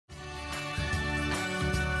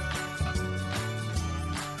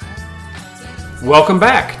Welcome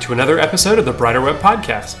back to another episode of the Brighter Web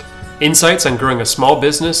Podcast. Insights on growing a small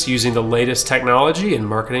business using the latest technology and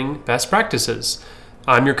marketing best practices.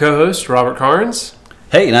 I'm your co-host, Robert Carnes.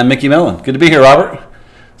 Hey, and I'm Mickey Mellon. Good to be here, Robert.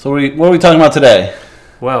 So what are we talking about today?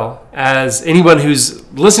 Well, as anyone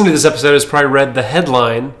who's listening to this episode has probably read the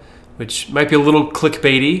headline, which might be a little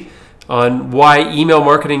clickbaity, on why email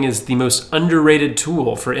marketing is the most underrated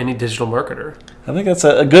tool for any digital marketer. I think that's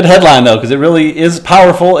a good headline, though, because it really is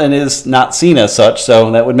powerful and is not seen as such,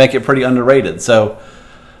 so that would make it pretty underrated. So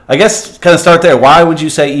I guess kind of start there. Why would you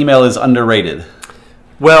say email is underrated?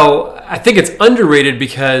 Well, I think it's underrated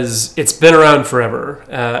because it's been around forever,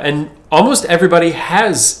 and almost everybody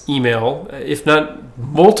has email, if not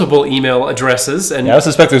multiple email addresses. And I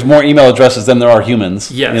suspect there's more email addresses than there are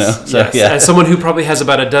humans. Yes, yes. Yeah. As someone who probably has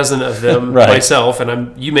about a dozen of them right. myself,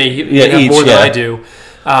 and you may have more than I do.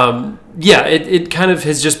 It kind of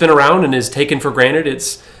has just been around and is taken for granted.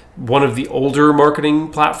 It's one of the older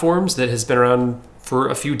marketing platforms that has been around for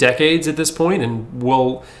a few decades at this point, and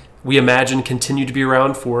will, we imagine, continue to be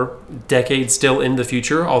around for decades still in the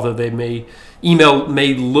future, although email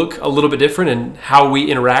may look a little bit different, and how we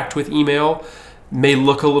interact with email may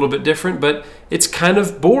look a little bit different, but it's kind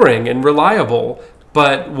of boring and reliable.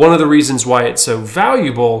 But one of the reasons why it's so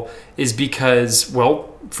valuable is because,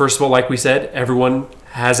 well, first of all, like we said, everyone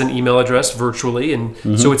has an email address virtually, and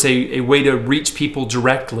so it's a way to reach people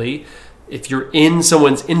directly. If you're in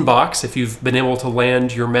someone's inbox, if you've been able to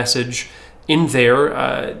land your message in there,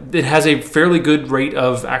 it has a fairly good rate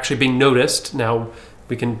of actually being noticed. Now,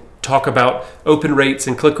 we can talk about open rates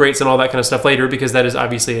and click rates and all that kind of stuff later, because that is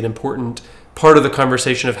obviously an important part of the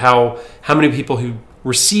conversation of how many people who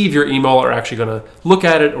receive your email are actually going to look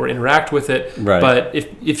at it or interact with it. Right. But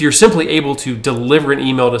if you're simply able to deliver an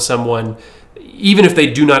email to someone, even if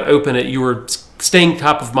they do not open it, you are staying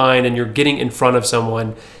top of mind and you're getting in front of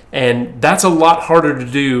someone. And that's a lot harder to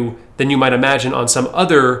do than you might imagine on some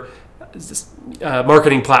other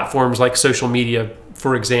marketing platforms like social media,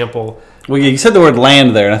 for example. Well, you said the word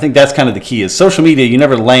land there, and I think that's kind of the key. Is social media, you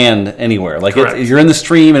never land anywhere. Like you're in the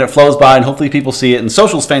stream and it flows by, and hopefully people see it. And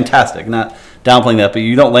social's fantastic, not downplaying that, but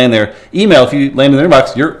you don't land there. Email, if you land in their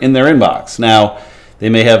inbox, you're in their inbox. Now, they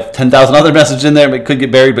may have 10,000 other messages in there, but it could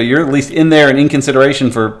get buried, but you're at least in there and in consideration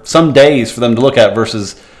for some days for them to look at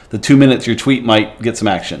versus the 2 minutes your tweet might get some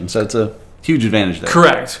action. So it's a huge advantage there.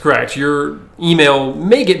 Correct. Your email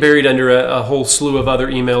may get buried under a whole slew of other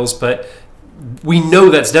emails, but we know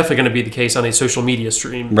that's definitely going to be the case on a social media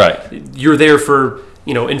stream. Right. You're there for,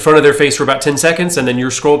 in front of their face for about 10 seconds, and then you're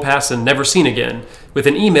scrolled past and never seen again. With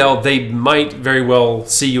an email, they might very well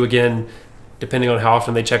see you again, depending on how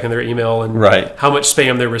often they check in their email and how much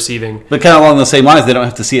spam they're receiving. But kind of along the same lines, they don't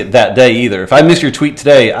have to see it that day either. If I miss your tweet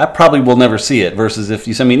today, I probably will never see it, versus if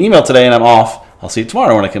you send me an email today and I'm off, I'll see it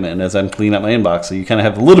tomorrow when I come in as I'm cleaning up my inbox. So you kind of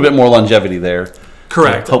have a little bit more longevity there.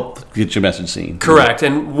 Correct. Hope to get your message seen. Correct.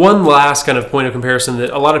 And one last kind of point of comparison that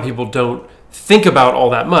a lot of people don't think about all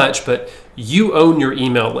that much, but you own your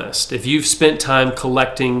email list. If you've spent time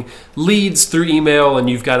collecting leads through email and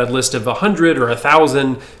you've got a list of 100 or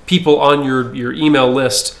 1,000 people on your email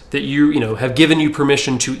list that you have given you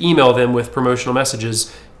permission to email them with promotional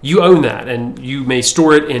messages, you own that, and you may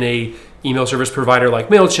store it in a email service provider like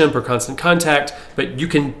MailChimp or Constant Contact, but you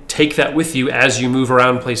can take that with you as you move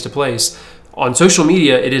around place to place. On social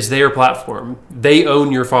media, it is their platform. They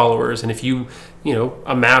own your followers, and if you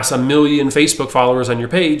amass 1 million Facebook followers on your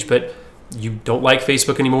page, but you don't like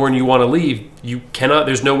Facebook anymore and you want to leave, you cannot.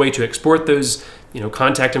 There's no way to export those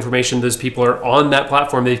contact information. Those people are on that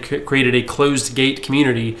platform. They've created a closed gate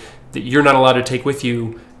community that you're not allowed to take with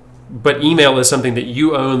you. But email is something that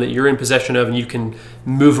you own, that you're in possession of, and you can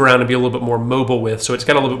move around and be a little bit more mobile with. So it's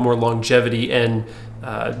got a little bit more longevity and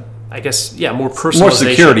more personalization. More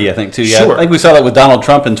security, I think, too. Yeah, sure. I think we saw that with Donald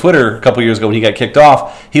Trump and Twitter a couple years ago when he got kicked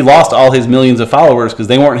off. He lost all his millions of followers because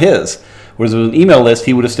they weren't his. Whereas with an email list,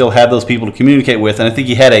 he would have still had those people to communicate with. And I think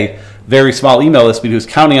he had a very small email list, but he was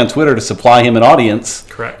counting on Twitter to supply him an audience.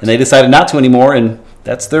 Correct. And they decided not to anymore, and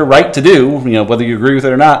that's their right to do, whether you agree with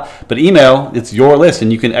it or not. But email, it's your list,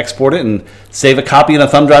 and you can export it and save a copy in a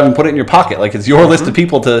thumb drive and put it in your pocket. Like, it's your list of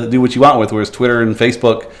people to do what you want with, whereas Twitter and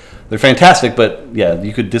Facebook, they're fantastic, but yeah,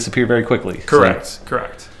 you could disappear very quickly. Correct.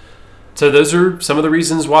 So those are some of the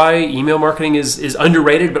reasons why email marketing is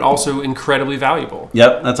underrated, but also incredibly valuable.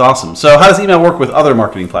 Yep, that's awesome. So how does email work with other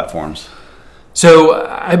marketing platforms? So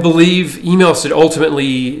I believe email is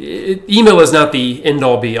not the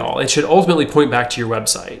end-all be-all. It should ultimately point back to your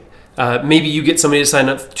website. maybe you get somebody to sign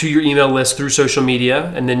up to your email list through social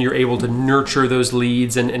media, and then you're able to nurture those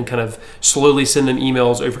leads and kind of slowly send them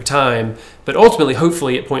emails over time. But ultimately,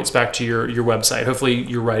 hopefully, it points back to your website. Hopefully,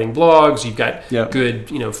 you're writing blogs. You've got good,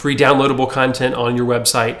 free downloadable content on your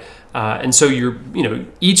website, and so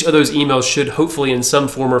each of those emails should hopefully, in some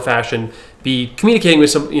form or fashion, be communicating with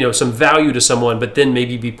some value to someone, but then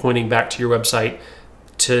maybe be pointing back to your website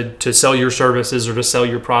to sell your services or to sell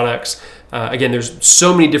your products. Again, there's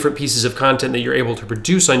so many different pieces of content that you're able to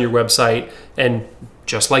produce on your website, and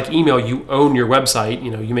just like email, you own your website.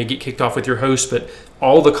 You may get kicked off with your host, but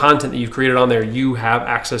all the content that you've created on there, you have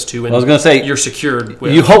access to, and I was going to say, you're secured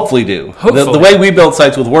with. You hopefully do. The way we build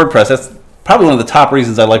sites with WordPress, that's probably one of the top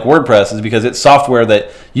reasons I like WordPress, is because it's software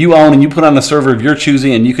that you own and you put on a server of your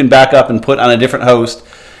choosing, and you can back up and put on a different host.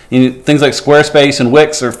 Things like Squarespace and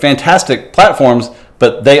Wix are fantastic platforms,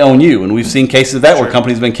 but they own you. And we've seen cases of that where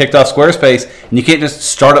companies have been kicked off Squarespace, and you can't just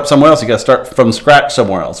start up somewhere else. You got to start from scratch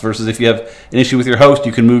somewhere else. Versus if you have an issue with your host,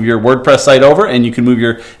 you can move your WordPress site over, and you can move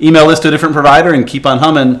your email list to a different provider and keep on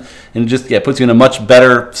humming. And it puts you in a much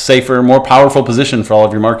better, safer, more powerful position for all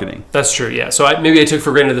of your marketing. That's true, yeah. So maybe I took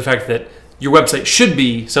for granted the fact that your website should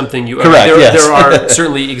be something you own. Correct, there are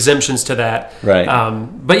certainly exemptions to that. Right.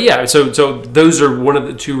 But yeah, so those are one of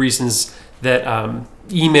the two reasons that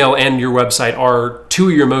email and your website are two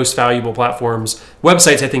of your most valuable platforms.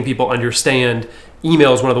 Websites, I think people understand.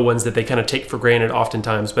 Email is one of the ones that they kind of take for granted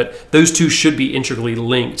oftentimes, but those two should be integrally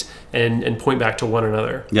linked and point back to one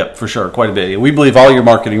another. Yep, for sure, quite a bit. We believe all your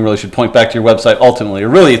marketing really should point back to your website ultimately, or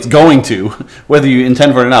really it's going to, whether you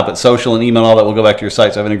intend for it or not, but social and email and all that will go back to your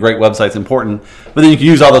site. So having a great website is important, but then you can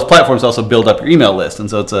use all those platforms to also build up your email list, and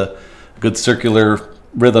so it's a good circular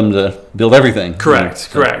rhythm to build everything.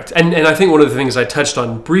 Correct. And I think one of the things I touched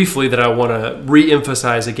on briefly that I want to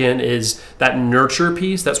re-emphasize again is that nurture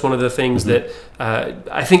piece. That's one of the things that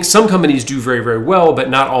I think some companies do very, very well, but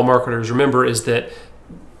not all marketers remember, is that,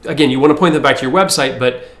 again, you want to point them back to your website,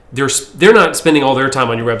 but they're not spending all their time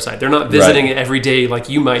on your website. They're not visiting it every day like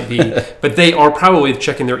you might be, but they are probably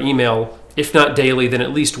checking their email, if not daily, then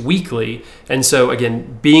at least weekly. And so,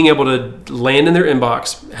 again, being able to land in their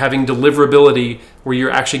inbox, having deliverability where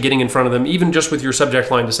you're actually getting in front of them, even just with your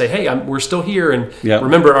subject line to say, hey, we're still here, and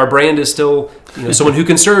remember, our brand is still someone who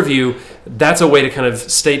can serve you. That's a way to kind of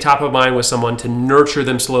stay top of mind with someone, to nurture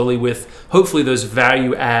them slowly with hopefully those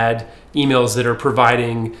value add emails that are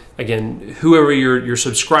providing, again, whoever your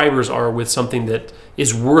subscribers are with something that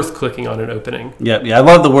is worth clicking on and opening. Yeah, I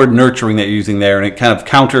love the word nurturing that you're using there, and it kind of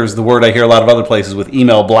counters the word I hear a lot of other places with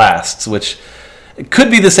email blasts, which it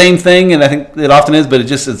could be the same thing, and I think it often is, but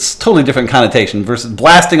it's totally different connotation versus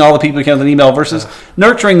blasting all the people who can with an email versus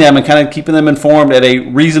nurturing them and kind of keeping them informed at a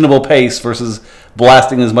reasonable pace versus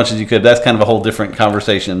blasting as much as you could. That's kind of a whole different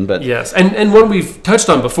conversation. But yes, and one we've touched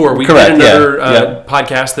on before. We had another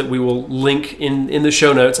podcast that we will link in the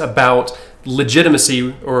show notes about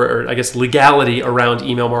legitimacy or I guess legality around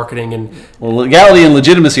email marketing. And legality and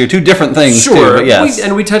legitimacy are two different things. Sure, too, but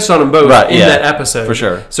yes. We touched on them both in that episode for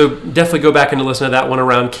sure. So definitely go back and listen to that one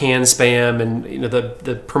around can spam and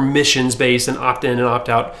the permissions based and opt in and opt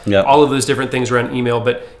out. All of those different things around email.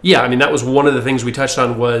 But yeah, I mean that was one of the things we touched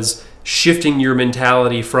on, was shifting your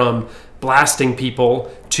mentality from blasting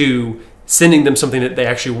people to sending them something that they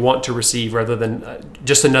actually want to receive rather than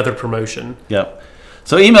just another promotion. Yep.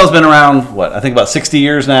 So email's been around, I think about 60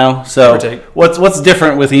 years now. So what's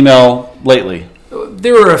different with email lately?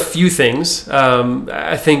 There are a few things.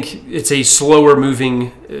 I think it's a slower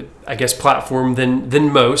moving, platform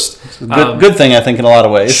than most. It's a good thing, I think, in a lot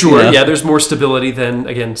of ways. Sure, yeah. There's more stability than,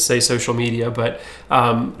 again, say social media. But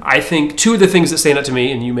I think two of the things that stand out to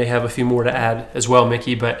me, and you may have a few more to add as well,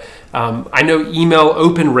 Mickey, but I know email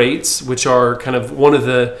open rates, which are kind of one of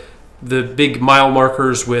the big mile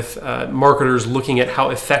markers with marketers looking at how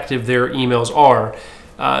effective their emails are.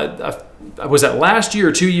 Was that last year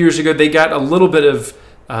or 2 years ago? They got a little bit of,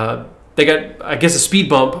 a speed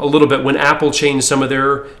bump a little bit when Apple changed some of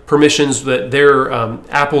their permissions, that their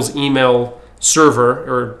Apple's email server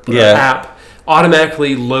or app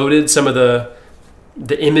automatically loaded some of the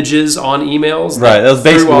images on emails. Right, that was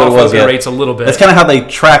basically what it was. Rates a little bit. That's kind of how they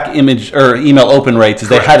track image or email open rates. Is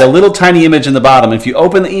Correct. They had a little tiny image in the bottom. If you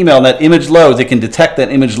open the email and that image loads, it can detect that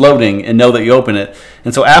image loading and know that you open it.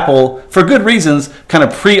 And so Apple, for good reasons, kind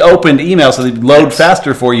of pre-opened emails so they'd load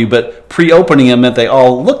faster for you. But pre-opening them meant they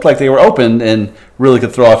all looked like they were opened and really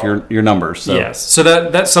could throw off your numbers. So. Yes, so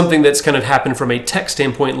that's something that's kind of happened from a tech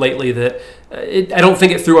standpoint lately. That I don't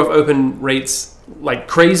think it threw off open rates like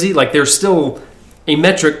crazy. Like there's still a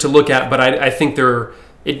metric to look at, but I think they're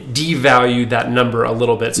it devalued that number a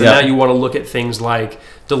little bit. So now you want to look at things like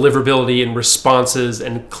deliverability and responses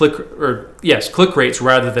and click rates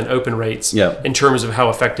rather than open rates in terms of how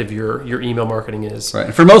effective your email marketing is. Right.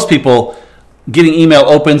 And for most people, getting email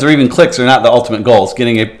opens or even clicks are not the ultimate goals.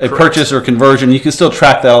 Getting a purchase or conversion, you can still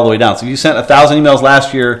track that all the way down. So if you sent 1,000 emails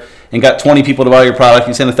last year and got 20 people to buy your product,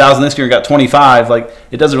 you sent 1,000 this year and got 25, like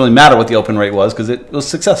it doesn't really matter what the open rate was because it was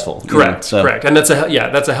successful. Correct. And that's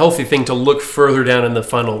a healthy thing to look further down in the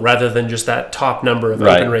funnel rather than just that top number of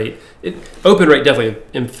open rate. Open rate definitely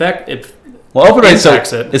open rate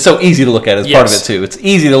it's so easy to look at as part of it too. It's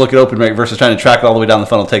easy to look at open rate versus trying to track it all the way down the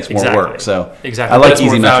funnel. It takes more work. So I like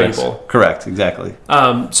easy metrics. Valuable. Correct, exactly.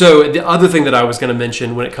 So the other thing that I was going to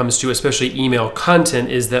mention when it comes to especially email content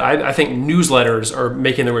is that I think newsletters are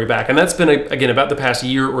making their way back, and that's been again about the past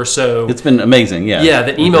year or so. It's been amazing, Yeah,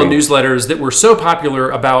 the email newsletters that were so popular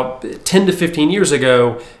about 10 to 15 years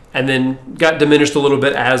ago, and then got diminished a little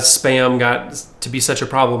bit as spam got to be such a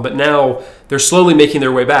problem. But now they're slowly making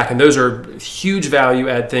their way back, and those are huge value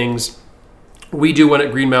add things. We do one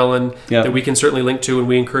at Green Melon that we can certainly link to, and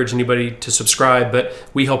we encourage anybody to subscribe. But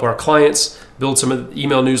we help our clients build some of the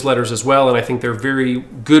email newsletters as well, and I think they're very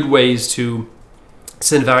good ways to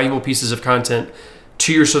send valuable pieces of content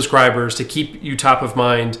to your subscribers to keep you top of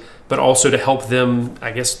mind, but also to help them,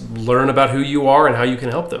 I guess, learn about who you are and how you can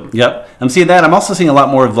help them. Yep. I'm seeing that. I'm also seeing a lot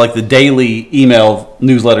more of like the daily email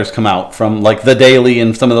newsletters come out from like The Daily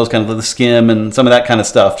and some of those kind of the Skim and some of that kind of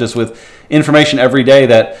stuff, just with information every day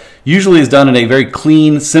that usually is done in a very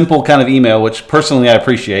clean, simple kind of email, which personally I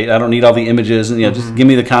appreciate. I don't need all the images and just give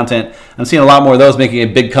me the content. I'm seeing a lot more of those making a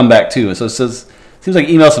big comeback too. So it seems like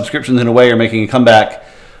email subscriptions in a way are making a comeback.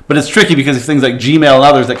 But it's tricky because of things like Gmail and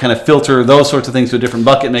others that kind of filter those sorts of things to a different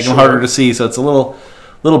bucket, make them harder to see. So it's a little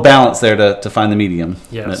balance there to find the medium.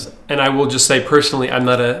 Yes. And I will just say personally, I'm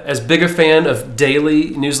not as big a fan of daily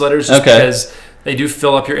newsletters just because they do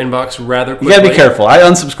fill up your inbox rather quickly. You got to be careful. I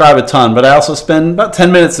unsubscribe a ton, but I also spend about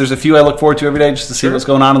 10 minutes. There's a few I look forward to every day just to see what's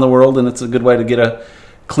going on in the world, and it's a good way to get a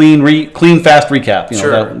clean, fast recap.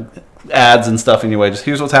 Without ads and stuff in your way. Just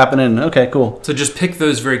here's what's happening. Okay, cool. So just pick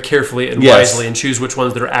those very carefully and wisely and choose which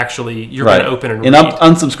ones that are actually you're going to open and read. And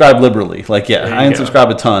unsubscribe liberally. I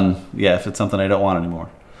unsubscribe a ton. Yeah, if it's something I don't want anymore.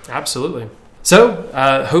 Absolutely. So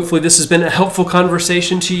hopefully this has been a helpful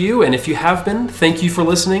conversation to you. And if you have been, thank you for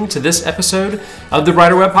listening to this episode of the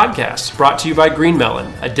Brighter Web Podcast, brought to you by Green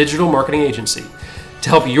Melon, a digital marketing agency. To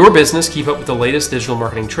help your business keep up with the latest digital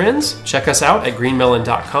marketing trends, check us out at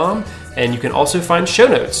greenmelon.com. And you can also find show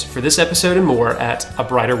notes for this episode and more at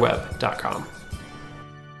abrighterweb.com.